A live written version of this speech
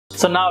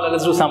So now let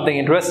us do something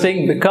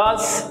interesting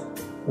because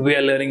we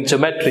are learning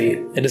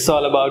geometry. It is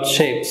all about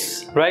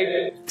shapes, right?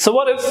 So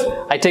what if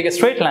I take a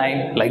straight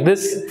line like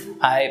this,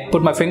 I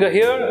put my finger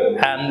here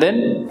and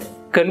then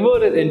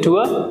convert it into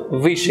a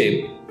V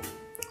shape.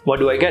 What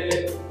do I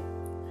get?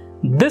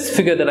 This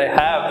figure that I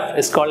have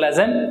is called as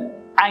an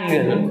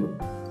angle.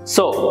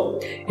 So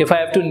if I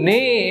have to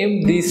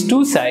name these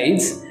two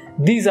sides,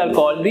 these are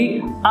called the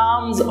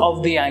arms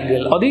of the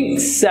angle or the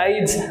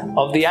sides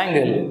of the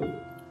angle.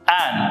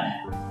 And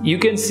you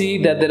can see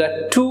that there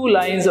are two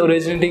lines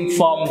originating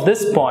from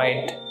this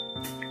point.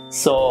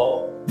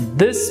 So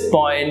this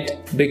point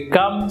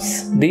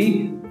becomes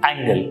the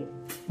angle.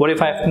 What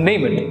if I have to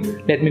name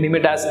it? Let me name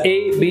it as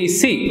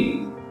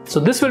ABC. So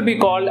this will be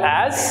called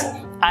as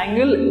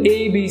angle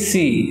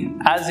ABC,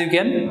 as you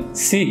can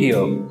see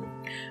here.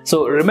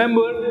 So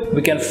remember,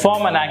 we can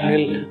form an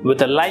angle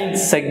with a line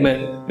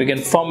segment, we can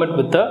form it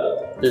with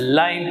a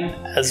line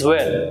as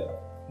well.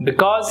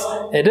 Because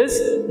it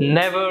is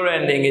never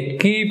ending,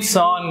 it keeps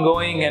on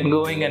going and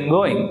going and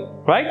going,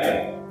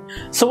 right?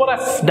 So what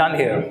I've done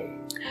here,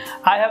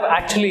 I have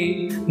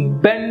actually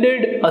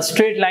bended a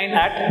straight line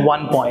at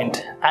one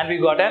point and we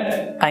got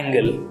an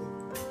angle.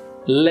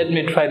 Let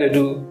me try to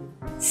do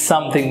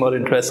something more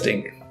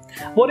interesting.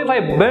 What if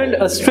I bend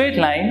a straight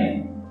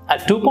line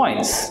at 2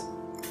 points?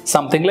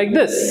 Something like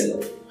this.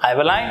 I have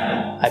a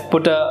line, I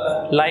put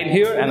a line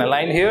here and a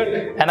line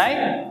here and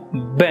I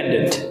bend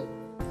it.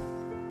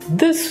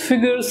 This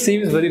figure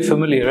seems very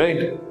familiar,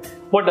 right?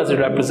 What does it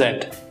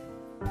represent?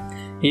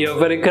 You're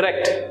very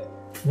correct.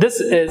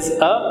 This is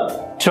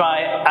a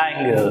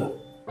triangle.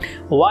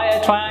 Why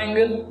a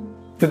triangle?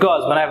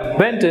 Because when I've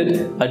bent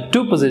it at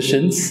two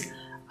positions,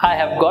 I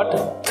have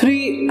got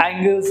three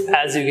angles,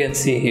 as you can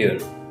see here.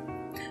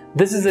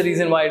 This is the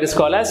reason why it is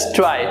called as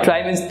tri.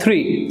 Tri means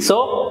three.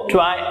 So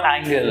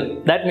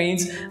triangle. That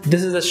means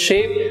this is a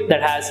shape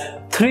that has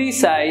three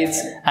sides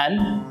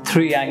and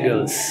three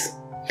angles.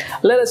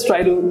 Let us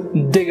try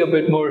to dig a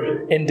bit more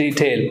in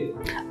detail.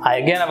 I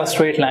again have a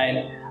straight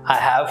line. I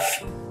have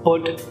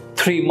put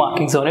three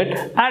markings on it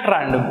at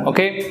random.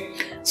 Okay.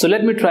 So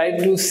let me try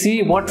to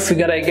see what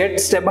figure I get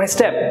step by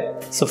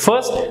step. So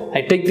first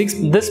I take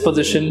this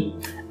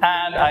position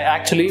and I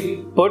actually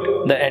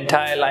put the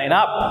entire line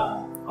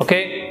up.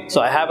 Okay,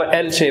 so I have an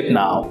L shape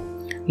now.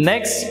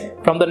 Next,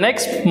 from the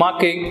next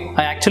marking,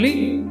 I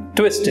actually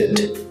twist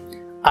it.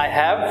 I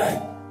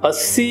have a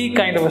C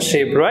kind of a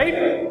shape,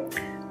 right?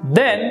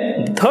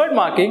 Then, the third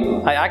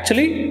marking, I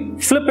actually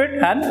flip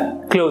it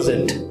and close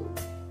it.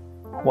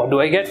 What do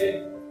I get?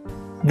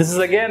 This is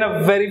again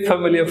a very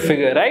familiar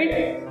figure,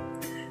 right?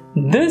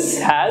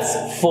 This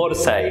has four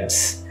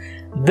sides.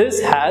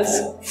 This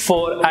has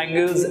four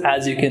angles,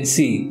 as you can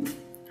see.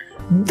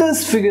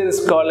 This figure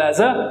is called as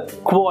a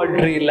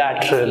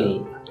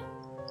quadrilateral.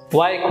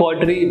 Why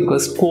quadri?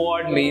 Because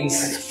quad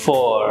means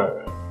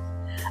four.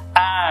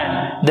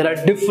 And there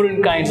are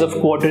different kinds of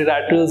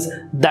quadrilaterals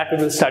that we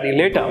will study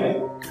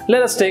later.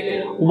 Let us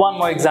take one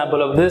more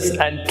example of this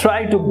and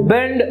try to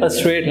bend a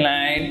straight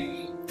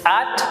line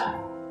at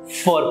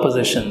four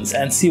positions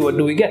and see what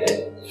do we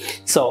get.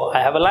 So I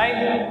have a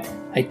line,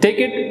 I take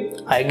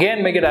it, I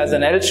again make it as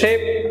an L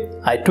shape,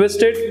 I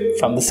twist it.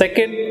 From the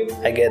second,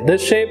 I get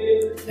this shape,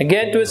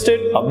 again twist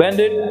it or bend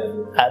it.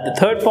 At the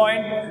third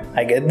point,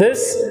 I get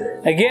this.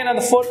 Again at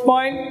the fourth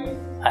point,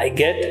 I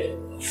get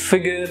a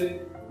figure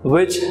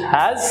which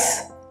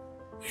has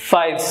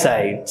five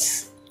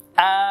sides.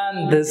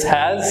 And this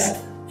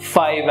has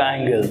five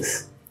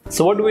angles.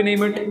 So what do we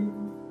name it?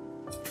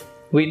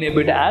 We name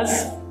it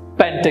as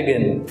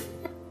pentagon.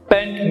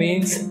 Pent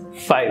means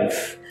five.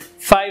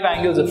 Five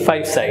angles of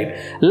five sides.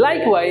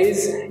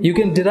 Likewise, you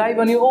can derive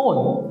on your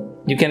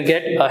own. You can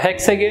get a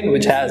hexagon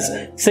which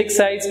has 6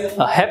 sides,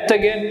 a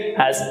heptagon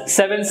has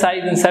 7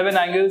 sides and 7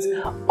 angles,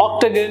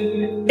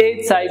 octagon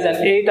 8 sides and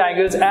 8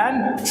 angles,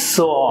 and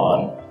so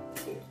on.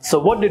 So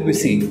what did we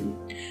see?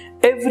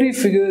 Every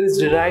figure is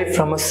derived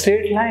from a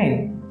straight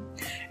line.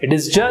 It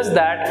is just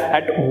that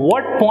at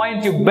what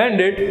point you bend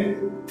it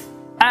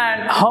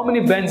and how many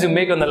bends you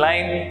make on the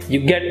line, you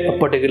get a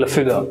particular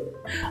figure.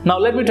 Now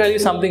let me tell you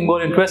something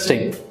more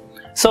interesting.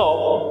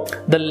 So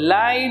the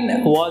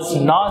line was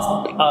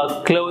not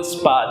a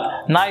closed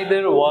path,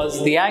 neither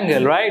was the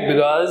angle, right?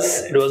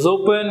 Because it was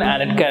open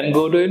and it can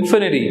go to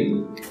infinity.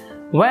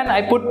 When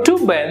I put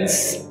two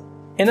bends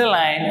in a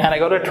line and I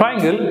got a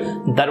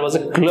triangle, that was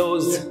a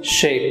closed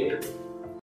shape.